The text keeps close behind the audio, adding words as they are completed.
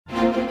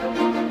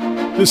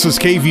This is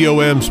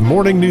KVOM's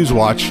Morning News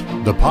Watch,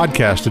 the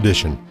podcast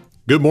edition.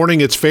 Good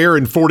morning. It's Fair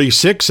and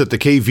 46 at the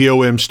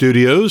KVOM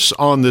studios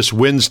on this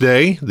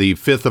Wednesday, the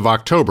 5th of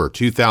October,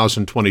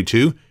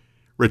 2022.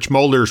 Rich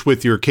Molders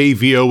with your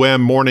KVOM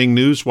Morning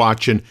News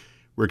Watch, and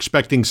we're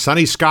expecting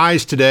sunny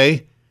skies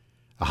today,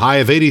 a high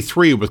of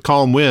 83 with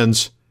calm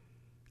winds.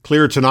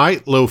 Clear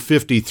tonight, low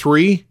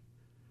 53.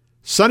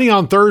 Sunny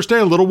on Thursday,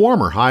 a little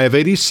warmer, high of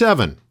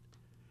 87.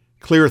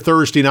 Clear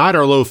Thursday night,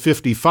 our low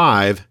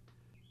 55.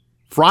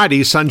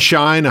 Friday,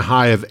 sunshine, a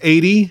high of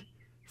 80.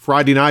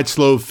 Friday night's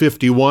low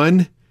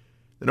 51.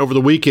 And over the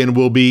weekend,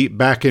 we'll be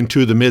back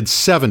into the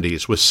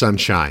mid-70s with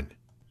sunshine.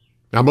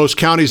 Now, most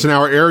counties in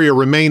our area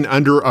remain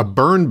under a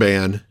burn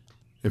ban.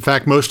 In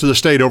fact, most of the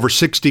state, over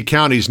 60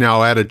 counties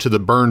now added to the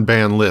burn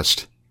ban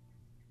list.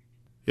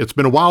 It's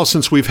been a while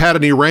since we've had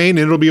any rain,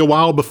 and it'll be a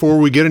while before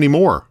we get any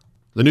more.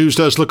 The news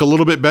does look a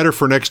little bit better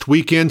for next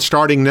weekend.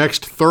 Starting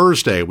next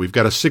Thursday, we've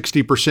got a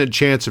 60%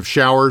 chance of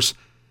showers.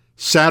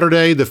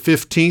 Saturday, the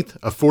 15th,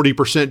 a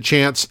 40%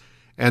 chance,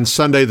 and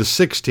Sunday, the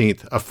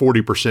 16th, a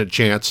 40%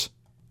 chance.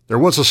 There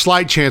was a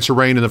slight chance of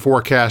rain in the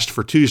forecast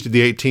for Tuesday,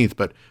 the 18th,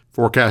 but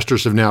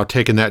forecasters have now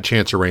taken that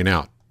chance of rain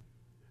out.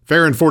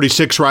 Fair and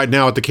 46 right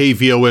now at the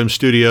KVOM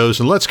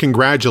studios, and let's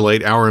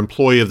congratulate our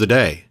employee of the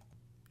day.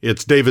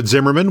 It's David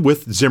Zimmerman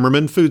with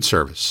Zimmerman Food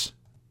Service.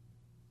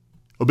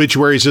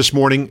 Obituaries this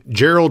morning: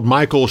 Gerald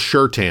Michael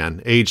Shurtan,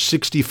 age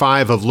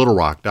 65, of Little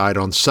Rock, died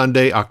on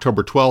Sunday,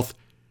 October 12th.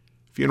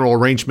 Funeral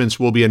arrangements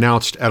will be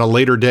announced at a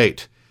later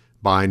date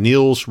by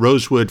Niels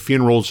Rosewood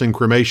Funerals and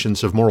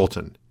Cremations of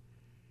Morrilton.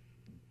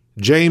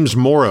 James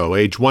Morrow,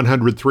 age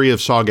 103, of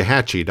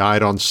Saugahatchee,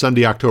 died on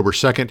Sunday, October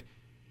 2nd.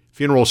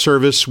 Funeral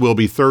service will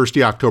be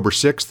Thursday, October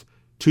 6th,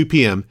 2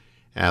 p.m.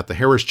 at the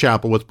Harris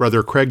Chapel with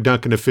Brother Craig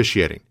Duncan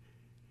officiating.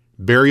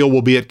 Burial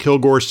will be at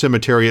Kilgore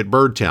Cemetery at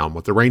Birdtown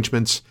with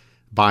arrangements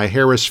by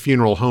Harris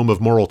Funeral Home of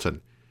Morrilton.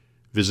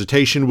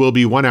 Visitation will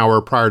be 1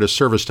 hour prior to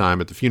service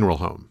time at the funeral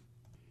home.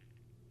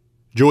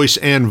 Joyce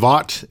Ann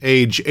Vaught,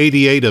 age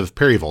 88, of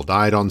Perryville,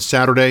 died on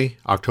Saturday,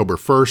 October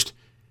 1st.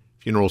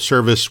 Funeral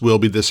service will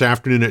be this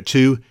afternoon at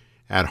 2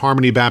 at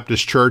Harmony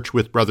Baptist Church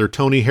with Brother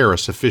Tony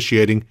Harris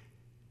officiating.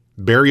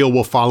 Burial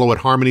will follow at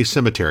Harmony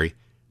Cemetery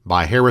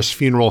by Harris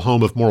Funeral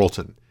Home of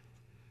Morrilton.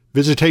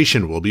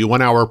 Visitation will be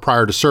 1 hour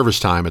prior to service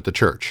time at the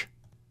church.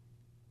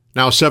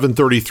 Now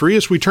 7:33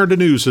 as we turn to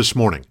news this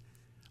morning.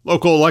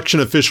 Local election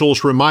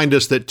officials remind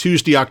us that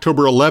Tuesday,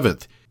 October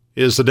 11th,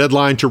 is the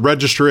deadline to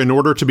register in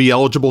order to be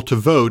eligible to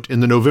vote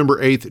in the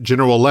November 8th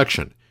general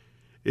election.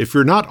 If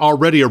you're not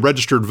already a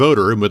registered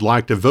voter and would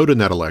like to vote in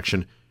that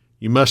election,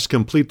 you must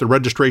complete the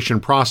registration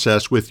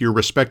process with your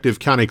respective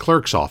county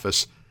clerk's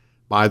office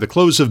by the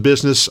close of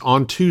business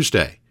on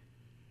Tuesday.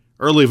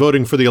 Early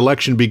voting for the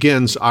election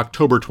begins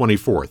October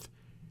 24th.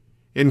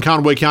 In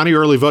Conway County,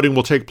 early voting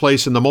will take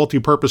place in the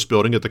multipurpose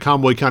building at the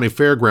Conway County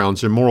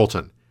Fairgrounds in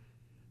Morrilton.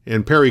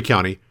 In Perry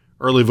County,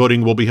 early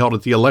voting will be held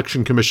at the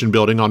Election Commission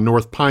building on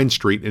North Pine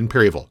Street in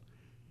Perryville.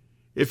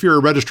 If you're a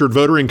registered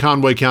voter in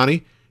Conway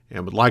County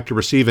and would like to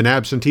receive an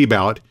absentee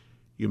ballot,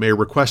 you may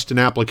request an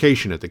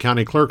application at the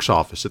county clerk's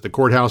office at the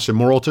courthouse in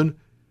Morrilton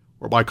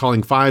or by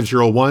calling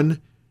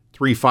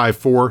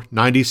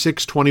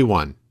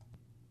 501-354-9621.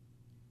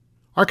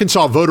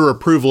 Arkansas voter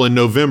approval in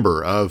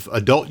November of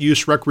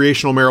adult-use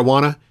recreational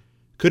marijuana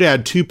could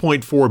add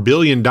 $2.4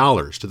 billion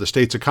to the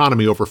state's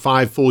economy over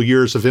 5 full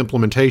years of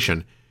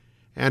implementation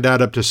and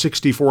add up to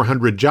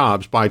 6,400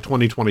 jobs by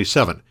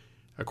 2027,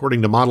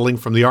 according to modeling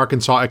from the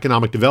Arkansas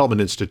Economic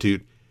Development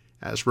Institute,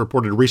 as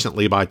reported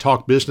recently by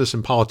Talk Business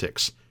and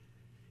Politics.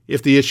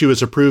 If the issue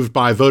is approved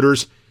by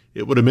voters,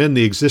 it would amend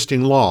the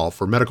existing law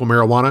for medical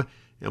marijuana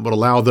and would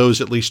allow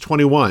those at least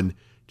 21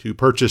 to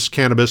purchase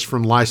cannabis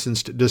from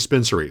licensed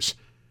dispensaries.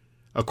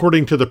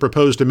 According to the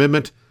proposed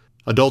amendment,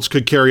 adults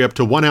could carry up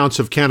to 1 ounce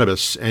of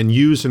cannabis and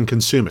use and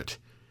consume it.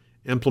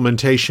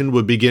 Implementation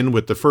would begin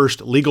with the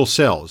first legal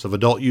sales of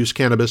adult-use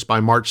cannabis by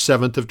March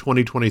 7th of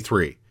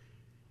 2023.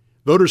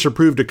 Voters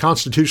approved a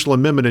constitutional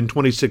amendment in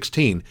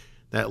 2016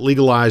 that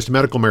legalized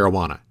medical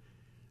marijuana.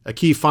 A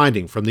key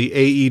finding from the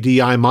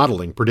AEDI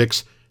modeling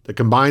predicts the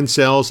combined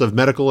sales of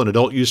medical and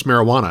adult-use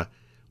marijuana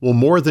will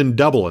more than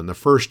double in the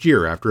first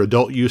year after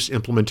adult-use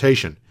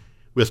implementation,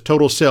 with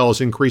total sales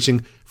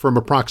increasing from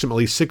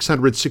approximately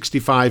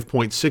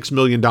 $665.6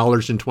 million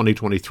in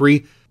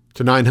 2023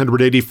 to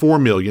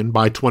 $984 million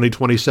by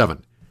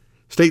 2027.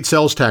 State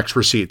sales tax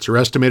receipts are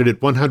estimated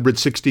at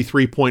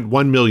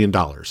 $163.1 million,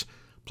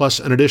 plus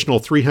an additional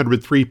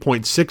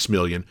 $303.6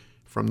 million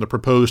from the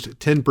proposed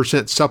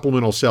 10%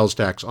 supplemental sales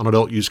tax on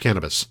adult-use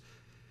cannabis.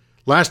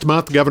 Last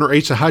month, Governor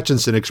Asa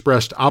Hutchinson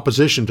expressed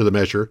opposition to the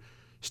measure,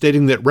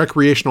 stating that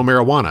recreational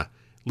marijuana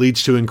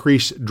leads to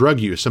increased drug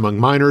use among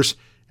minors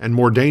and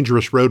more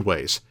dangerous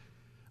roadways.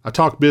 A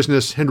Talk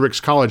Business Hendrix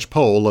College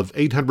poll of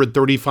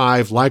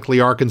 835 likely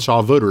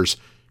Arkansas voters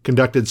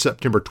conducted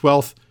September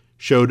 12th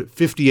showed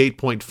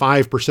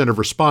 58.5% of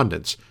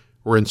respondents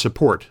were in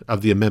support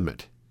of the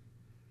amendment.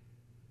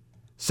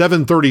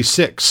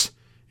 7:36.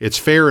 It's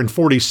Fair and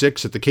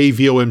 46 at the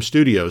KVOM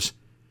studios.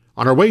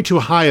 On our way to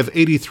a high of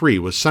 83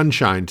 with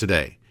sunshine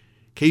today.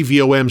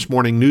 KVOM's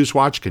Morning News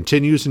Watch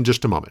continues in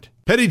just a moment.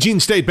 Petit Jean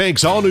State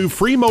Bank's all-new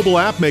free mobile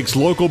app makes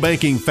local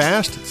banking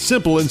fast,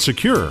 simple, and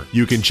secure.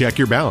 You can check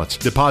your balance,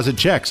 deposit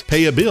checks,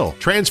 pay a bill,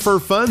 transfer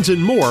funds,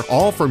 and more,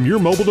 all from your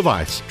mobile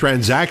device.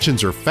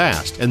 Transactions are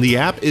fast, and the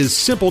app is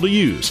simple to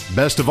use.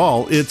 Best of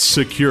all, it's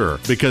secure,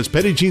 because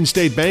Petit Jean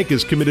State Bank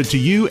is committed to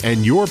you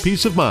and your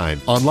peace of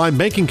mind. Online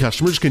banking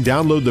customers can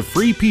download the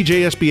free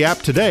PJSB app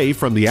today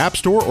from the App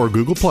Store or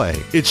Google Play.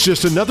 It's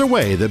just another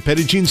way that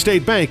Petit Jean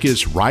State Bank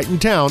is right in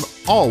town,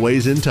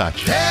 always in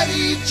touch.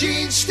 Petit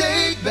Jean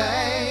State Bank.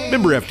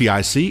 Member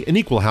FDIC, an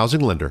equal housing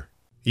lender.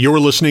 You're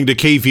listening to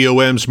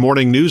KVOM's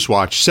Morning News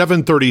Watch,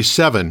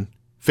 737,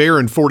 Fair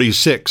and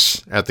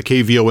 46 at the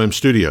KVOM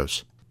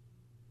studios.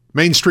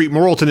 Main Street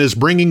Morrilton is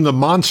bringing the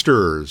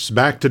Monsters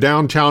back to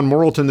downtown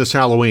Morrilton this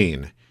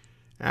Halloween.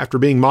 After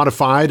being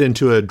modified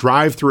into a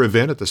drive-through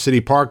event at the city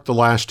park the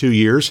last 2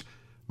 years,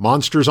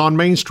 Monsters on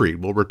Main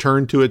Street will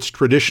return to its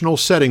traditional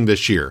setting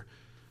this year.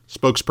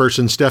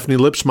 Spokesperson Stephanie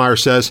Lipsmeyer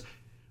says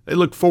they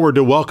look forward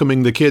to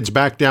welcoming the kids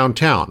back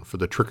downtown for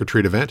the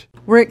trick-or-treat event.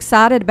 We're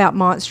excited about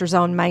Monsters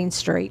on Main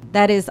Street.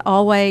 That is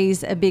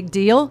always a big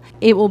deal.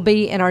 It will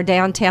be in our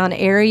downtown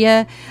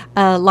area,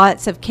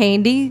 lots of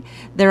candy.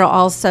 There will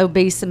also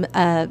be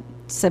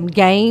some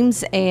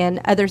games and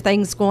other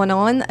things going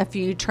on, a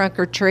few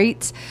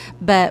trunk-or-treats,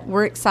 but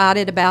we're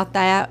excited about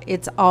that.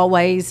 It's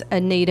always a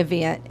neat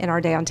event in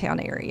our downtown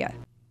area.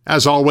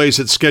 As always,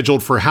 it's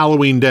scheduled for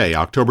Halloween Day,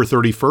 October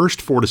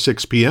 31st, 4 to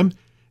 6 p.m.,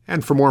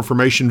 and for more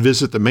information,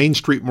 visit the Main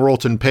Street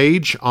Morrilton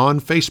page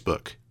on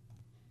Facebook.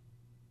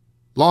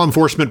 Law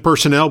enforcement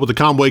personnel with the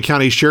Conway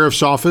County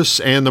Sheriff's Office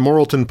and the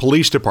Morrilton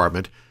Police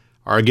Department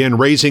are again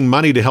raising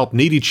money to help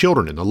needy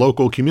children in the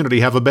local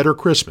community have a better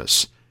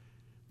Christmas.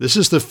 This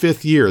is the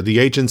 5th year the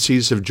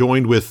agencies have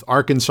joined with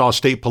Arkansas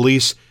State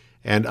Police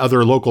and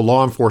other local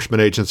law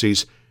enforcement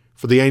agencies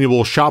for the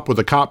annual Shop with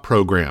a Cop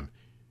program.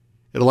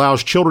 It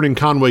allows children in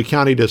Conway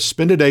County to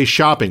spend a day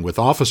shopping with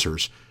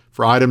officers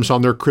for items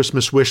on their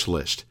Christmas wish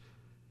list.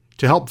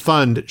 To help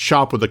fund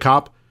Shop with a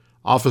Cop,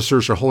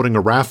 officers are holding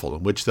a raffle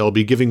in which they'll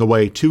be giving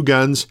away 2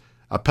 guns,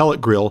 a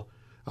pellet grill,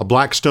 a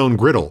Blackstone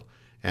griddle,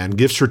 and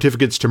gift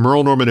certificates to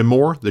Merle, Norman &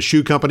 Moore, The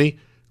Shoe Company,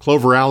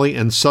 Clover Alley,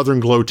 and Southern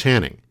Glow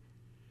Tanning.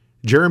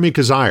 Jeremy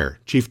Kazire,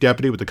 Chief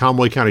Deputy with the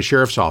Conway County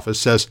Sheriff's Office,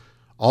 says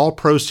all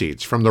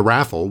proceeds from the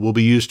raffle will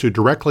be used to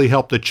directly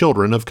help the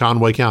children of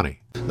Conway County.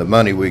 The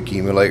money we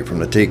accumulate from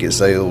the ticket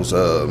sales,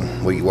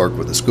 we work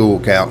with the school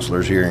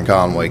counselors here in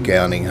Conway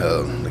County.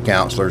 The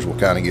counselors will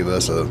kind of give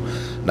us a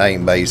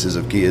name basis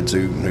of kids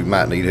who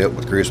might need help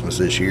with Christmas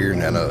this year,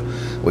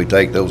 and we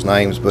take those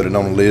names, put it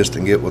on a list,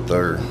 and get with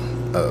our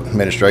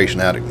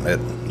administration out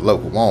at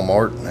local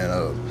Walmart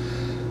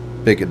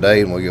and pick a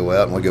day, and we go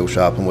out and we go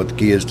shopping with the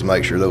kids to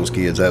make sure those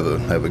kids have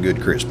a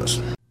good Christmas.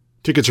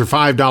 Tickets are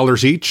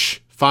 $5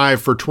 each,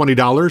 5 for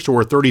 $20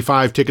 or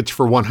 35 tickets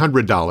for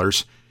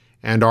 $100,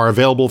 and are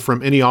available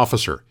from any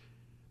officer.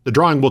 The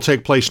drawing will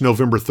take place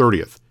November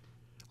 30th.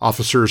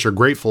 Officers are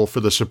grateful for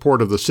the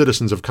support of the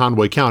citizens of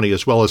Conway County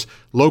as well as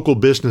local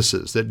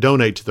businesses that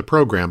donate to the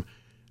program,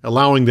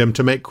 allowing them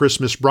to make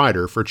Christmas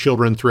brighter for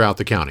children throughout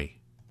the county.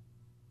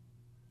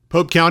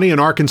 Pope County and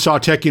Arkansas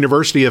Tech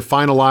University have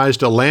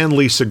finalized a land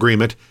lease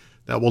agreement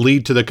that will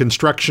lead to the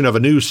construction of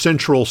a new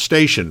central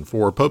station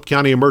for Pope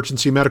County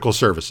Emergency Medical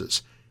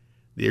Services.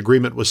 The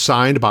agreement was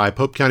signed by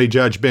Pope County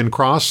Judge Ben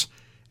Cross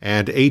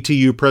and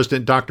ATU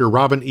President Dr.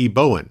 Robin E.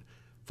 Bowen,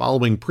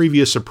 following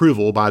previous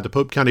approval by the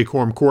Pope County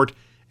Quorum Court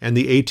and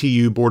the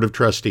ATU Board of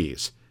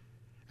Trustees.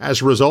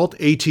 As a result,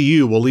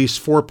 ATU will lease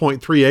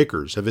 4.3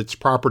 acres of its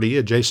property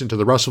adjacent to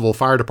the Russellville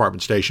Fire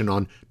Department station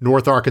on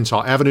North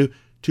Arkansas Avenue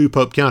to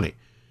Pope County.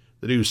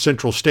 The new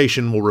central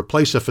station will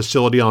replace a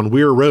facility on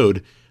Weir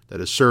Road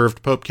that has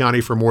served Pope County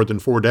for more than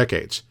 4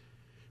 decades.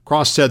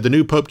 Cross said the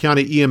new Pope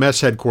County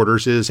EMS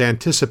headquarters is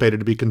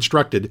anticipated to be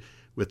constructed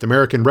with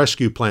American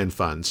Rescue Plan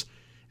funds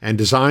and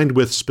designed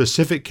with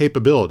specific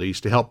capabilities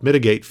to help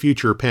mitigate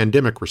future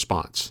pandemic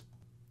response.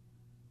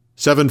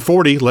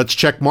 740, let's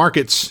check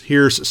markets.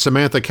 Here's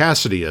Samantha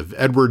Cassidy of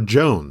Edward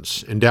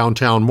Jones in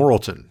downtown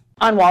Morrilton.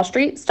 On Wall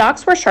Street,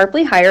 stocks were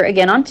sharply higher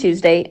again on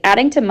Tuesday,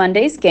 adding to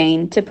Monday's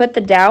gain to put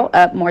the Dow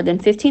up more than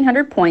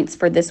 1,500 points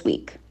for this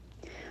week,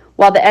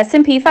 while the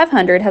S&P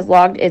 500 has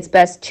logged its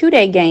best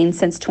 2-day gain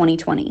since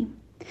 2020.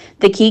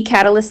 The key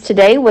catalyst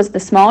today was the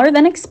smaller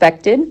than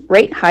expected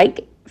rate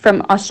hike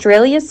from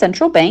Australia's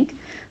central bank,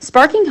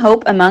 sparking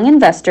hope among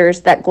investors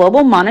that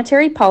global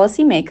monetary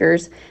policy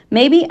makers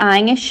may be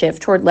eyeing a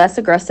shift toward less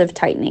aggressive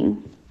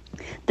tightening.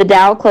 The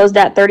Dow closed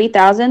at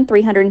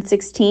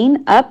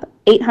 30,316, up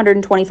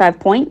 825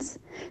 points.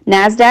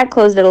 NASDAQ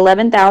closed at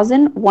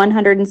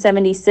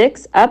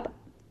 11,176, up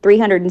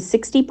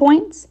 360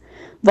 points.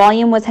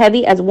 Volume was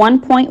heavy as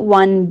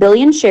 1.1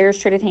 billion shares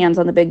traded hands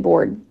on the big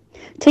board.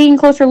 Taking a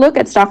closer look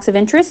at stocks of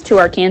interest to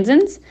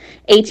Arkansans,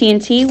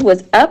 AT&T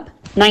was up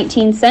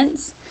 19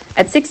 cents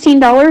at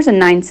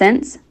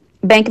 $16.09.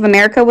 Bank of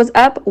America was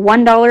up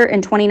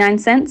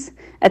 $1.29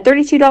 at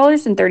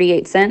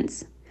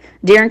 $32.38.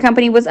 Deere &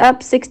 Company was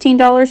up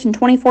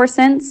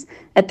 $16.24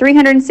 at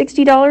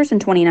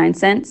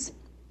 $360.29.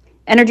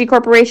 Energy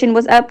Corporation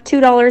was up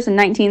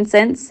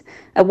 $2.19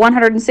 at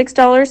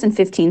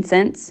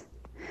 $106.15.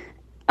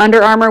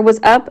 Under Armour was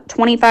up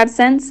 25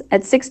 cents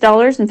at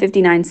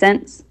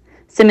 $6.59.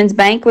 Simmons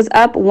Bank was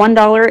up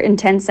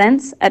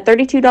 $1.10 at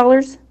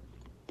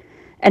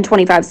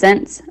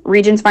 $32.25.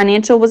 Regions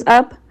Financial was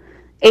up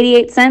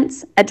 88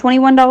 cents at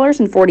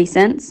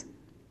 $21.40.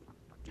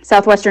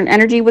 Southwestern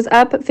Energy was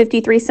up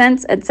 53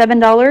 cents at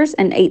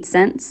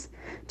 $7.08.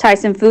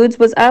 Tyson Foods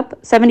was up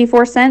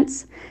 74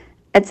 cents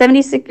at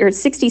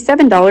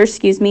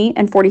 $67,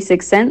 and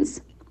 46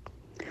 cents.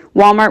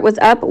 Walmart was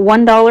up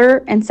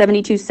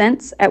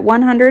 $1.72 at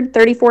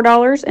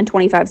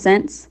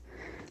 $134.25.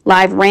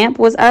 Live Ramp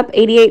was up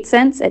 88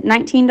 cents at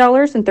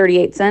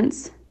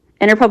 $19.38.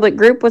 Interpublic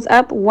Group was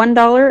up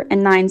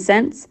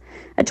 $1.09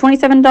 at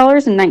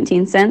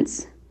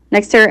 $27.19.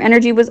 NextEra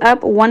Energy was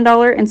up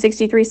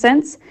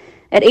 $1.63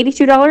 at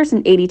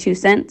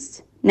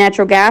 $82.82.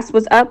 Natural gas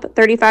was up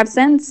 35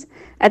 cents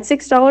at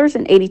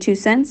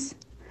 $6.82.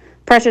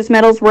 Precious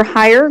metals were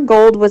higher.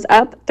 Gold was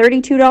up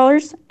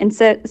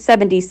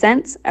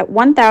 $32.70 at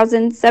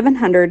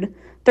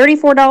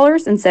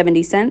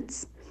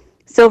 $1,734.70.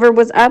 Silver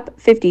was up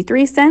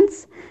 53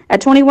 cents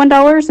at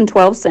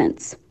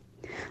 $21.12.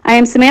 I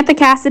am Samantha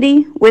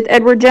Cassidy with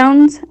Edward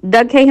Jones,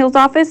 Doug Cahill's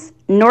office,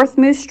 North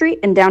Moose Street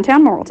in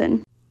downtown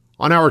Morrilton.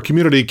 On our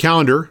community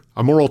calendar,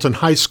 a Morrilton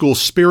High School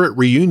Spirit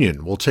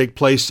Reunion will take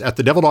place at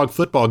the Devil Dog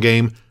football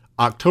game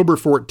October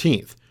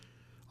 14th.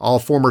 All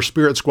former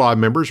Spirit Squad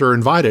members are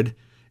invited,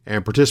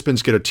 and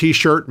participants get a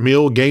t-shirt,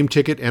 meal, game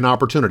ticket, and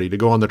opportunity to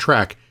go on the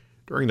track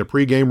during the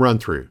pregame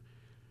run-through.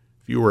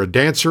 If you are a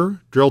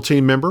dancer, drill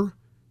team member,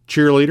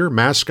 cheerleader,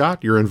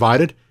 mascot, you're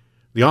invited.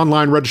 The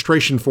online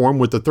registration form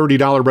with the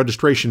 $30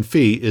 registration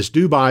fee is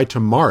due by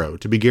tomorrow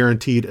to be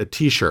guaranteed a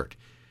t-shirt.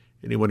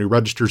 Anyone who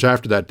registers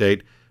after that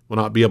date will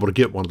not be able to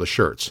get one of the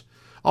shirts.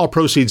 All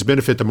proceeds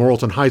benefit the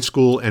Morrilton High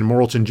School and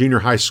Morrilton Junior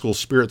High School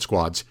Spirit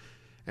Squads.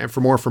 And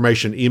for more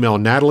information, email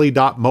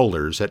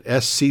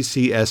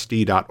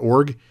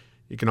natalie.mollers@sccsd.org.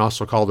 You can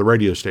also call the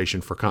radio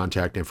station for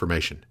contact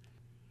information.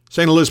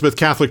 St. Elizabeth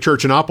Catholic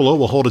Church in Oppelo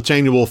will hold its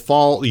annual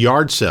fall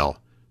yard sale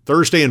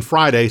Thursday and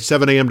Friday,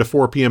 7 a.m. to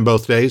 4 p.m.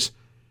 both days.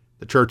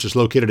 The church is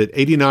located at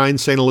 89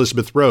 St.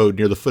 Elizabeth Road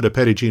near the foot of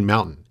Petit Jean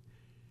Mountain.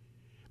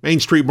 Main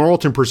Street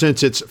Morrilton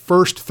presents its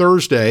first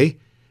Thursday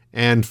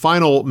and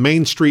final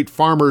Main Street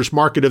Farmers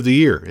Market of the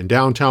Year in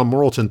downtown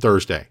Morrilton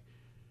Thursday.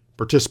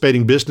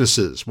 Participating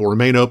businesses will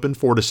remain open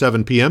 4 to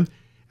 7 p.m.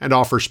 and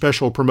offer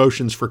special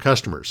promotions for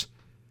customers.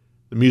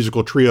 The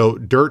musical trio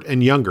Dirt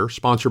and Younger,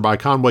 sponsored by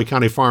Conway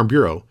County Farm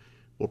Bureau,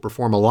 will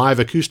perform a live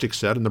acoustic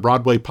set in the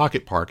Broadway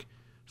Pocket Park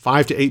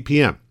 5 to 8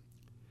 p.m.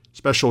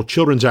 Special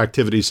children's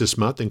activities this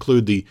month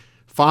include the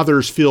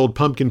Father's Field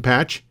Pumpkin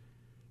Patch,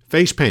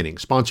 face painting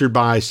sponsored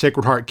by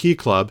Sacred Heart Key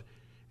Club,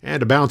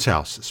 and a bounce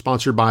house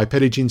sponsored by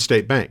Petit Jean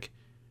State Bank.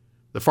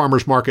 The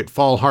Farmers Market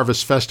Fall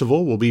Harvest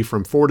Festival will be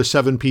from 4 to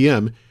 7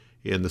 p.m.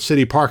 in the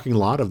city parking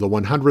lot of the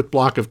 100th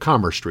block of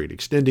Commerce Street,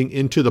 extending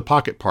into the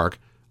Pocket Park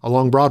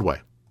along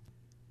Broadway.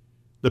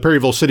 The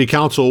Perryville City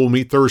Council will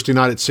meet Thursday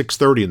night at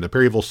 6:30 in the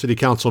Perryville City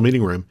Council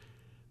meeting room.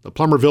 The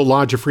Plumerville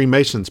Lodge of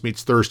Freemasons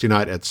meets Thursday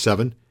night at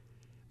 7.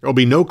 There will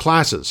be no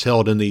classes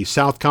held in the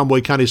South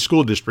Conway County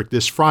School District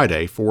this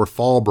Friday for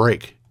fall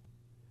break.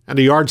 And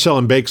a yard sale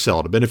and bake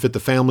sale to benefit the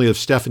family of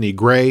Stephanie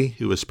Gray,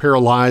 who was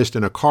paralyzed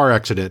in a car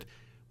accident,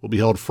 will be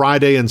held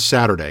Friday and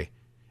Saturday,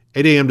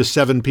 8 a.m. to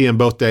 7 p.m.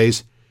 both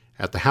days,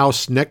 at the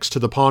house next to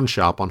the pawn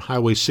shop on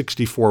Highway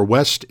 64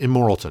 West in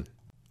Morrilton.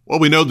 Well,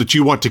 we know that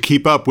you want to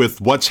keep up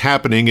with what's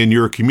happening in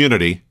your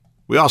community.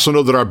 We also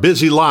know that our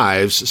busy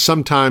lives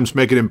sometimes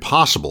make it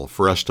impossible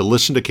for us to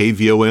listen to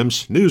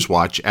KVOM's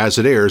Newswatch as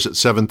it airs at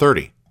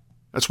 7:30.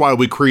 That's why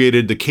we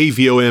created the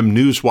KVOM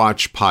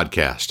Newswatch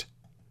podcast.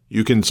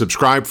 You can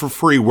subscribe for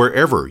free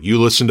wherever you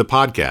listen to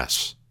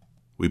podcasts.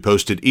 We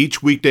post it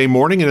each weekday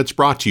morning, and it's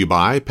brought to you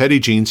by Petit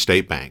Jean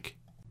State Bank.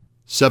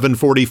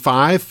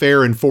 7:45,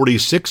 Fair and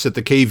 46 at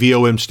the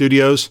KVOM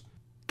studios.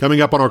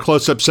 Coming up on our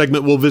close-up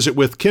segment, we'll visit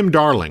with Kim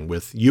Darling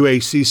with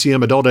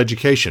UACCM Adult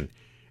Education.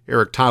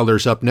 Eric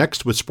Tyler's up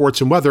next with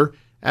sports and weather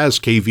as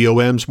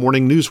KVOM's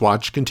Morning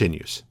Newswatch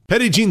continues.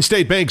 Petit Jean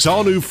State Bank's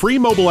all-new free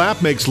mobile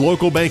app makes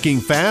local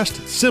banking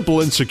fast, simple,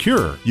 and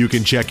secure. You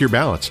can check your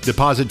balance,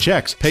 deposit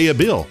checks, pay a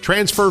bill,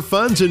 transfer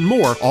funds, and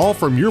more, all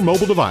from your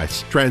mobile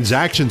device.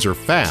 Transactions are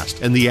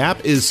fast, and the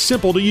app is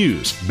simple to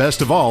use.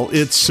 Best of all,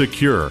 it's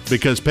secure,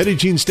 because Petit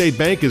Jean State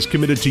Bank is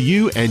committed to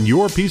you and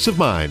your peace of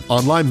mind.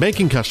 Online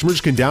banking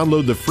customers can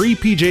download the free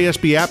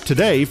PJSB app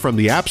today from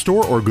the App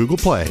Store or Google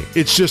Play.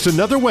 It's just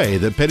another way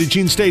that Petit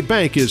Jean State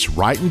Bank is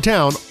right in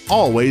town,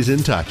 always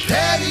in touch.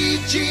 Petit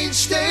Jean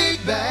State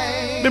Bank.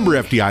 Member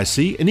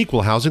FDIC, an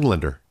equal housing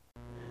lender.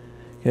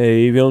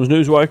 KVOM's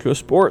Newswatch with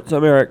sports.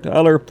 I'm Eric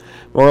Tyler.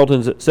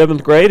 Morrilton's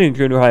 7th grade and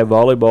junior high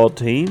volleyball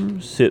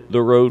teams hit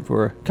the road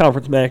for a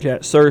conference match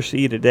at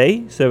Searcy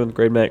today. 7th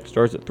grade match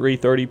starts at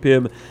 3:30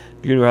 p.m.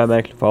 Junior high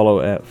match to follow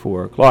at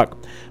 4 o'clock.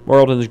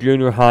 Morrilton's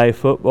junior high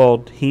football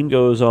team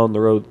goes on the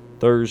road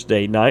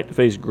Thursday night to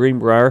face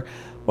Greenbrier,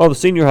 while the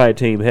senior high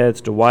team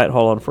heads to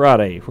Whitehall on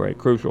Friday for a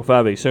crucial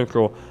 5A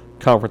Central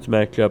conference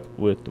matchup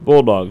with the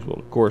Bulldogs. We'll,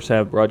 of course,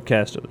 have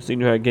broadcast of the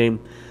senior high game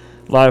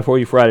live for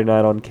you Friday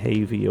night on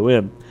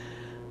KVOM.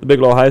 The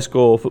Bigelow High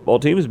School football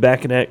team is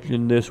back in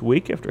action this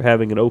week after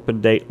having an open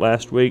date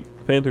last week.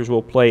 The Panthers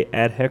will play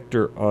at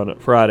Hector on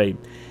Friday.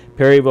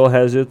 Perryville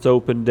has its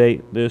open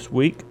date this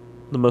week.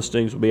 The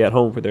Mustangs will be at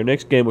home for their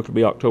next game, which will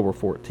be October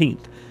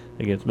 14th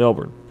against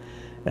Melbourne.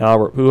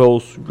 Albert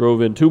Pujols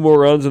drove in 2 more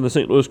runs, and the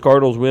St. Louis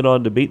Cardinals went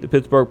on to beat the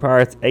Pittsburgh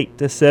Pirates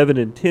 8-7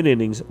 in 10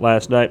 innings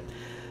last night.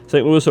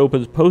 St. Louis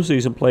opens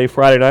postseason play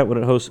Friday night when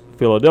it hosts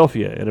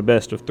Philadelphia in a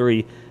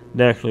best-of-3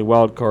 National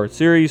Wild Card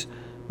Series.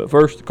 But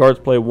first, the Cards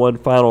play one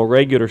final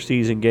regular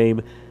season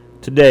game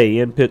today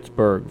in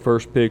Pittsburgh.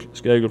 First pitch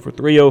scheduled for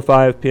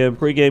 3:05 p.m.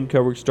 Pre-game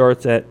coverage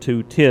starts at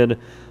 2:10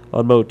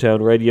 on Motown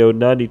Radio,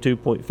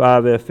 92.5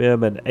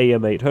 FM and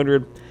AM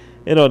 800,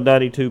 and on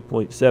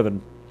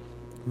 92.7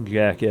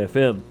 Jack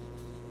FM.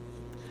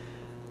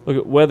 Look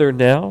at weather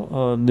now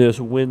on this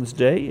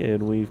Wednesday,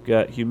 and we've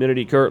got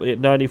humidity currently at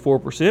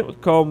 94%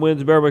 with calm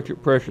winds,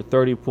 barometric pressure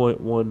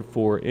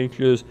 30.14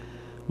 inches.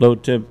 Low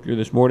temperature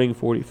this morning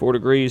 44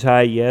 degrees,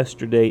 high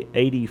yesterday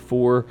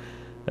 84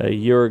 a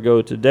year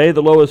ago today.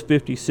 The low is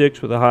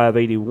 56 with a high of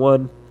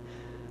 81.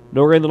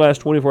 No rain the last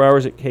 24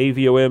 hours at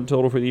KVOM.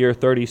 Total for the year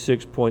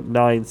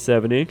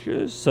 36.97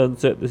 inches.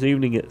 Sunset this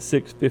evening at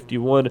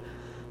 6:51.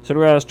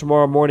 Sunrise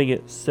tomorrow morning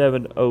at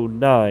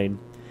 7:09.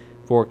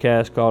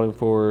 Forecast calling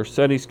for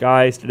sunny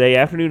skies today.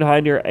 Afternoon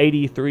high near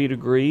 83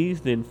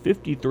 degrees, then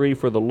 53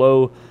 for the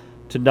low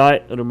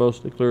tonight under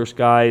mostly clear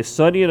skies.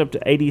 Sunny and up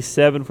to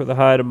 87 for the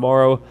high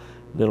tomorrow.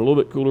 Then a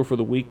little bit cooler for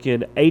the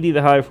weekend. 80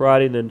 the high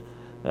Friday, and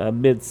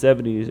then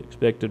mid-70s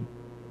expected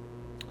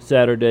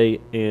Saturday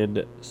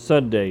and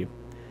Sunday.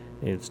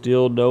 And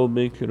still no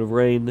mention of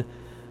rain.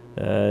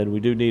 And we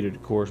do need it,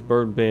 of course.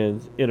 Burn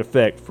bans in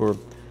effect for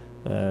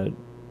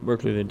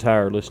virtually the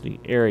entire listening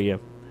area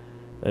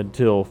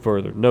until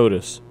further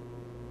notice.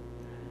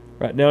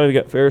 Right now we've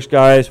got fair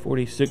skies,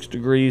 46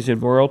 degrees in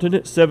Morrilton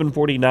at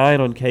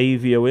 7:49 on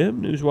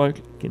KVOM.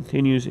 Newswatch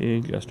continues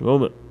in just a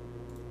moment.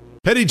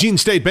 Petit Jean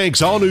State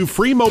Bank's all-new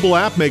free mobile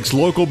app makes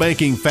local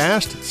banking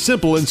fast,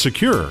 simple, and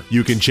secure.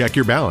 You can check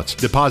your balance,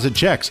 deposit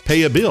checks,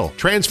 pay a bill,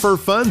 transfer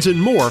funds,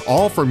 and more,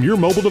 all from your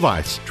mobile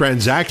device.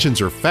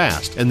 Transactions are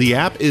fast, and the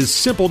app is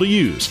simple to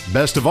use.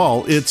 Best of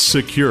all, it's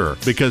secure,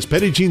 because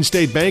Petit Jean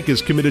State Bank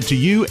is committed to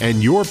you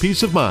and your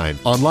peace of mind.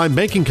 Online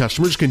banking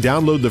customers can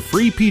download the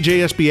free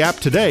PJSB app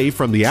today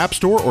from the App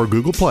Store or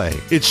Google Play.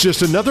 It's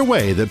just another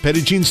way that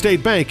Petit Jean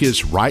State Bank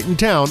is right in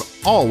town,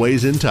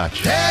 always in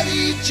touch.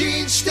 Petit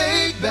Jean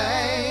State Bank.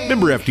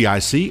 Member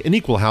FDIC, an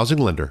equal housing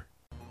lender.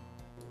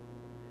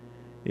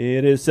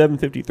 It is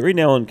 7:53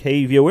 now on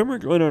KVOM. We're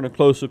joined on a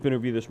close-up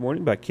interview this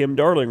morning by Kim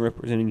Darling,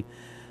 representing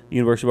the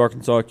University of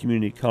Arkansas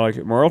Community College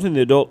at Morrilton,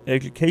 the Adult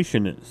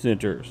Education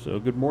Center. So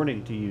good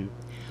morning to you.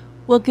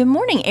 Well, good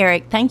morning,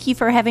 Eric. Thank you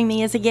for having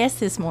me as a guest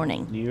this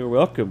morning. You're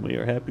welcome. We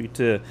are happy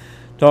to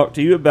talk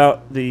to you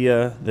about the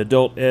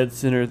Adult Ed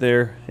Center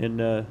there in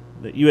the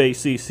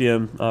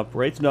UACCM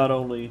operates not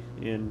only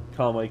in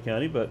Conway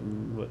County, but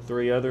in,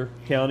 3 other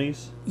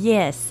counties?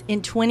 Yes.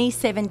 In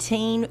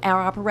 2017,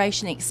 our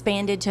operation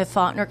expanded to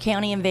Faulkner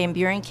County and Van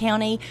Buren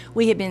County.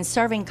 We had been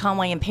serving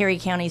Conway and Perry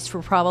counties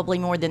for probably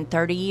more than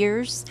 30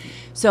 years.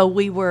 So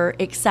we were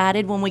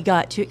excited when we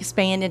got to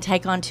expand and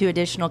take on 2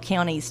 additional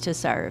counties to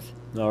serve.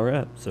 All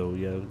right. So,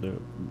 yeah,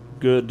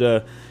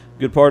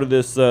 good part of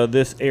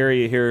this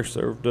area here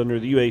served under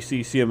the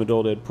UACCM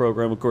Adult Ed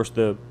program. Of course,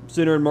 the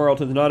center in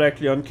Morrilton is not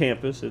actually on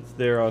campus. It's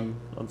there on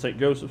St.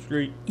 Joseph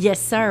Street. Yes,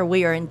 sir.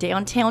 We are in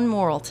downtown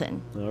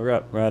Morrilton. All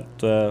right. Right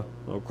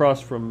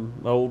across from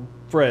old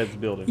Fred's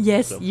building.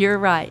 Yes, so. You're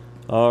right.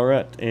 All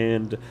right.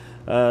 And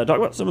talk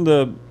about some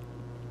of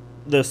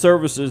the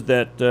services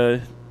that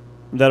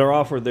are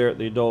offered there at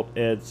the Adult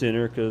Ed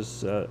Center,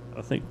 because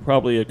I think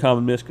probably a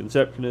common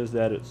misconception is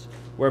that it's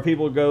where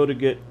people go to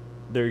get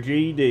their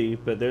GED,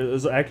 but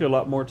there's actually a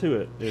lot more to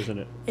it, isn't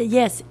it?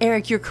 Yes,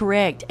 Eric, you're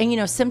correct.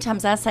 And,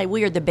 sometimes I say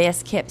we are the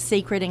best kept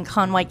secret in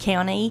Conway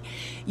County.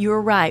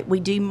 You're right. We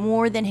do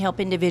more than help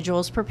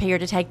individuals prepare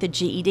to take the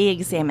GED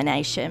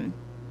examination.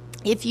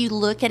 If you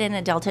look at an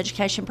adult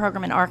education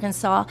program in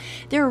Arkansas,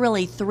 there are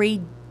really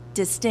 3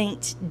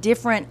 distinct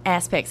different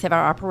aspects of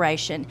our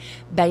operation.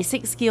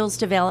 Basic skills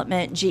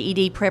development,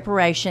 GED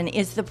preparation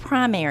is the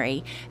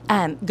primary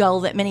goal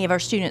that many of our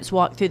students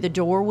walk through the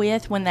door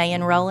with when they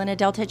enroll in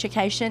adult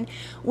education.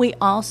 We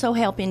also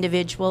help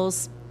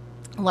individuals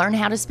learn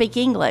how to speak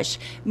English.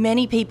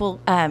 Many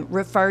people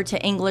refer to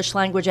English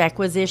language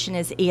acquisition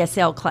as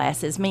ESL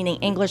classes, meaning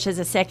English as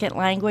a second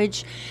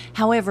language.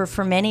 However,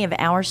 for many of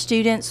our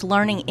students,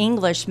 learning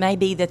English may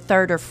be the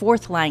 3rd or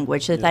 4th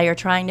language that they are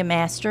trying to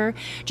master.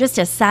 Just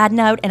a side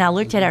note, and I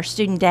looked at our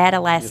student data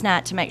last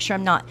night to make sure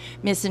I'm not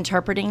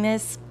misinterpreting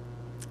this.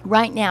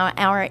 Right now,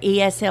 our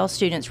ESL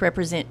students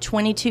represent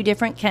 22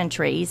 different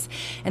countries,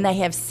 and they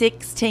have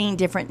 16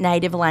 different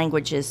native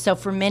languages. So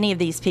for many of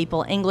these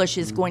people, English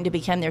is going to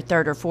become their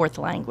third or fourth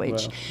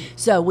language. Wow.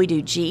 So we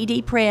do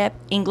GED prep,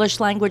 English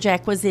language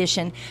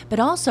acquisition, but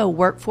also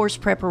workforce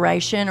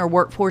preparation or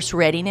workforce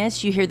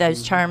readiness. You hear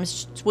those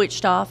terms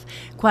switched off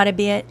quite a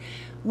bit.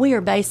 We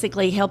are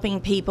basically helping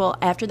people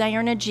after they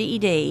earn a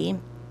GED,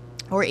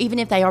 or even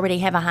if they already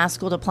have a high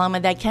school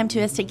diploma, they come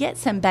to us to get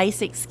some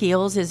basic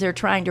skills as they're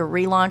trying to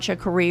relaunch a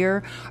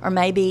career or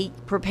maybe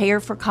prepare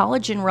for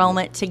college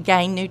enrollment to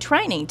gain new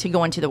training to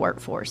go into the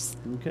workforce.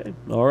 Okay,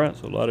 all right.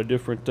 So a lot of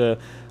different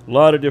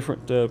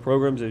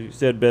programs, as you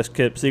said, best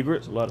kept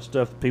secrets. A lot of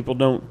stuff that people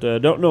don't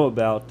know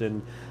about.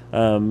 And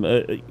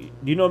do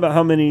you know about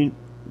how many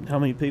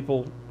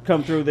people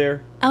come through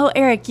there? Oh,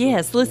 Eric,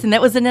 yes. Listen,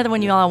 that was another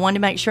one, you all. I wanted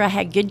to make sure I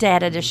had good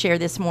data to share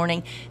this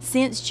morning.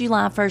 Since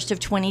July 1st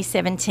of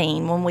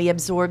 2017, when we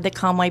absorbed the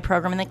Conway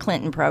program and the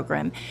Clinton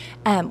program,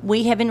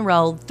 we have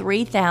enrolled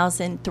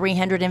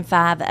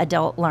 3,305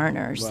 adult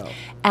learners. Wow.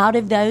 Out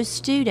of those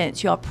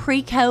students, y'all,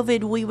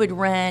 pre-COVID, we would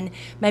run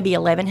maybe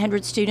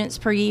 1,100 students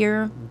per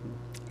year.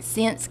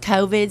 Since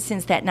COVID,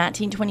 since that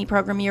 1920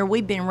 program year,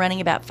 we've been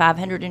running about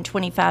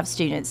 525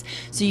 students.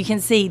 So you can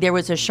see there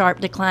was a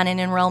sharp decline in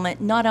enrollment,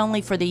 not only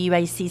for the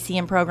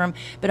UACCM program,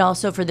 but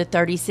also for the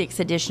 36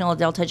 additional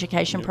adult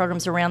education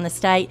programs around the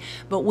state.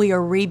 But we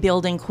are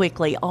rebuilding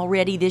quickly.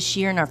 Already this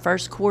year in our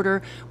first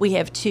quarter, we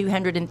have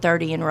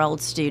 230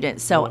 enrolled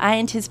students. So I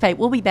anticipate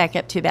we'll be back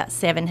up to about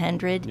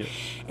 700. Yep.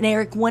 And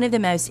Eric, one of the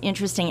most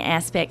interesting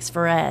aspects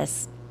for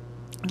us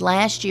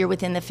last year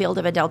within the field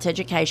of adult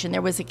education,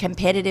 there was a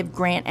competitive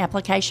grant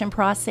application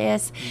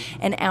process,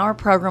 and our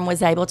program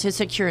was able to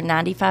secure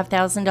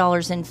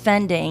 $95,000 in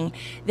funding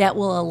that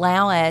will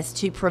allow us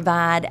to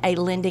provide a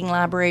lending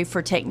library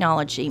for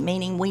technology,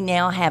 meaning we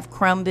now have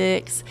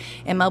Chromebooks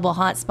and mobile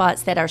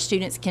hotspots that our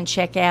students can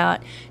check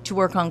out to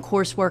work on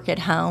coursework at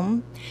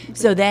home.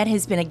 So that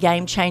has been a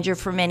game changer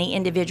for many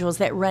individuals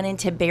that run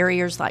into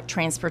barriers like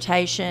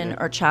transportation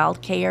or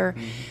child care.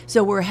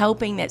 So we're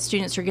hoping that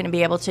students are going to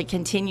be able to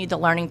continue the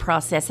learning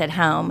process at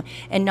home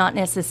and not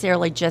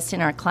necessarily just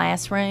in our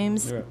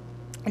classrooms. Yeah.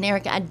 And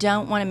Eric, I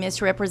don't want to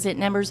misrepresent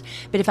numbers,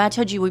 but if I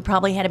told you we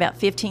probably had about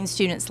 15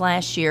 students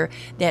last year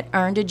that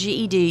earned a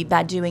GED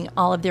by doing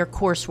all of their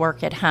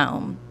coursework at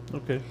home.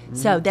 Okay.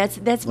 So that's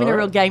been a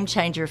real game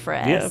changer for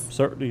us. Yeah,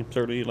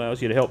 certainly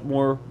allows you to help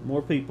more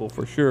people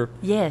for sure.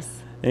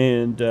 Yes.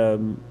 And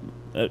of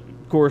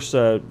course,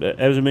 as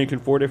I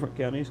mentioned, 4 different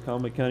counties: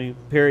 Conway County,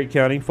 Perry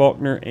County,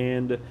 Faulkner,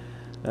 and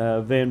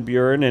Van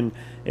Buren. And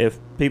if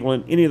people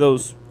in any of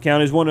those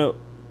counties want to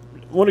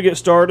get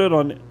started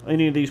on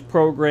any of these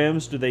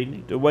programs, do they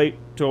need to wait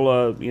till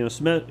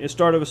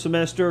start of a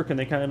semester, or can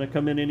they kind of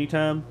come in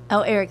anytime?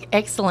 Oh, Eric,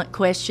 excellent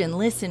question.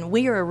 Listen,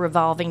 we are a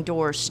revolving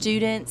door.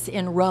 Students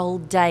enroll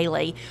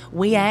daily.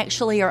 We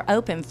actually are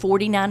open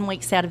 49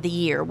 weeks out of the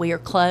year. We are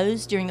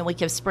closed during the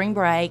week of spring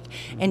break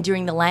and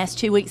during the last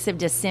 2 weeks of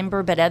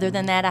December, but other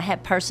than that, I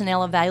have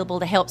personnel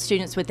available to help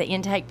students with the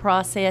intake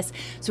process,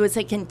 so it's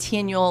a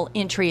continual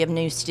entry of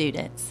new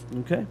students.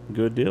 Okay,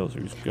 good deals.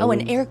 Oh,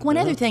 and Eric, one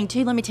other thing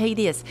too, let me tell you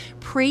this.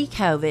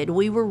 Pre-COVID,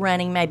 we were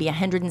running maybe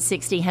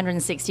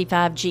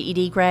 165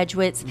 GED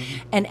graduates,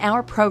 and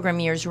our program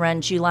years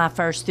run July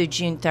 1st through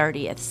June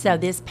 30th. So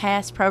this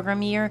past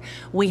program year,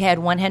 we had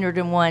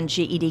 101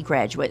 GED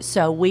graduates.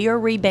 So we are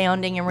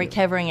rebounding and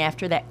recovering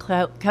after that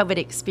COVID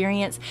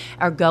experience.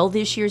 Our goal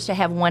this year is to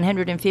have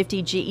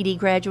 150 GED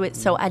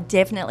graduates, so I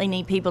definitely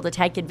need people to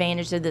take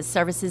advantage of the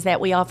services that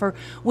we offer,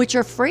 which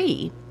are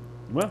free.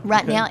 Well,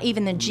 Right okay. now,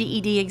 even the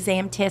GED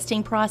exam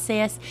testing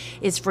process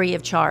is free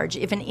of charge.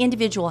 If an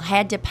individual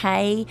had to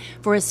pay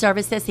for a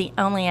service, that's the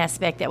only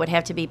aspect that would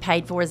have to be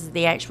paid for is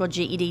the actual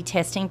GED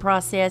testing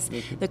process.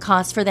 The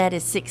cost for that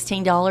is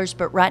 $16,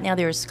 but right now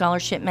there is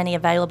scholarship money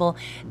available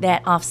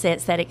that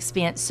offsets that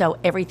expense, so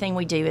everything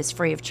we do is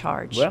free of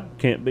charge. Well,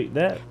 can't beat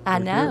that. I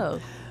for know.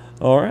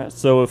 sure. All right.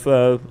 So if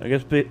I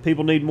guess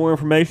people need more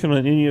information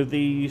on any of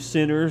these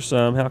centers,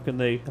 how can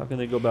they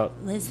go about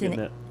Listen, getting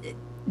that?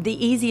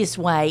 The easiest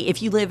way,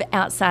 if you live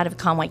outside of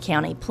Conway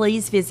County,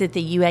 please visit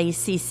the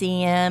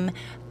UACCM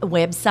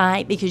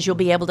website, because you'll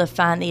be able to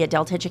find the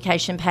adult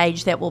education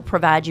page that will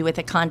provide you with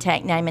a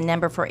contact name and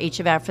number for each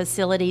of our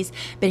facilities.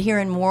 But here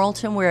in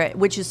Morrilton,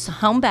 which is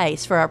home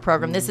base for our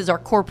program, this is our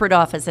corporate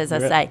office, as I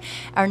say,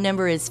 our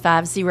number is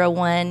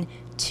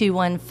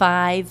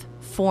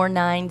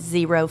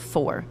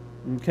 501-215-4904.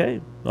 Okay.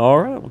 All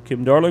right. Well,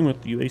 Kim Darling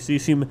with the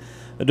UACCM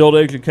Adult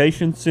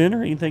Education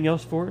Center. Anything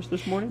else for us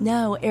this morning?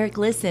 No, Eric,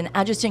 listen,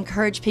 I just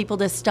encourage people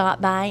to stop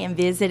by and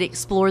visit,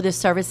 explore the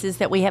services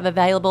that we have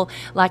available.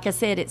 Like I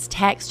said, it's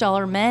tax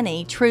dollar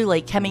money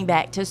truly coming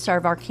back to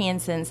serve our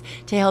Kansans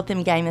to help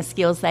them gain the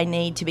skills they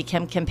need to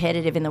become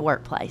competitive in the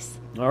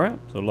workplace. All right.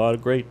 So a lot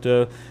of great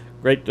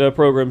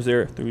programs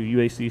there through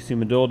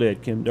UACCM Adult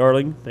Ed. Kim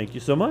Darling, thank you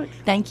so much.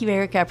 Thank you,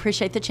 Eric. I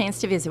appreciate the chance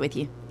to visit with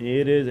you.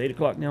 It is 8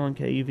 o'clock now on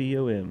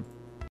KVOM.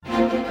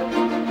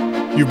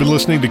 You've been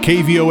listening to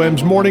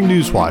KVOM's Morning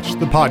News Watch,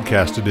 the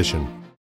podcast edition.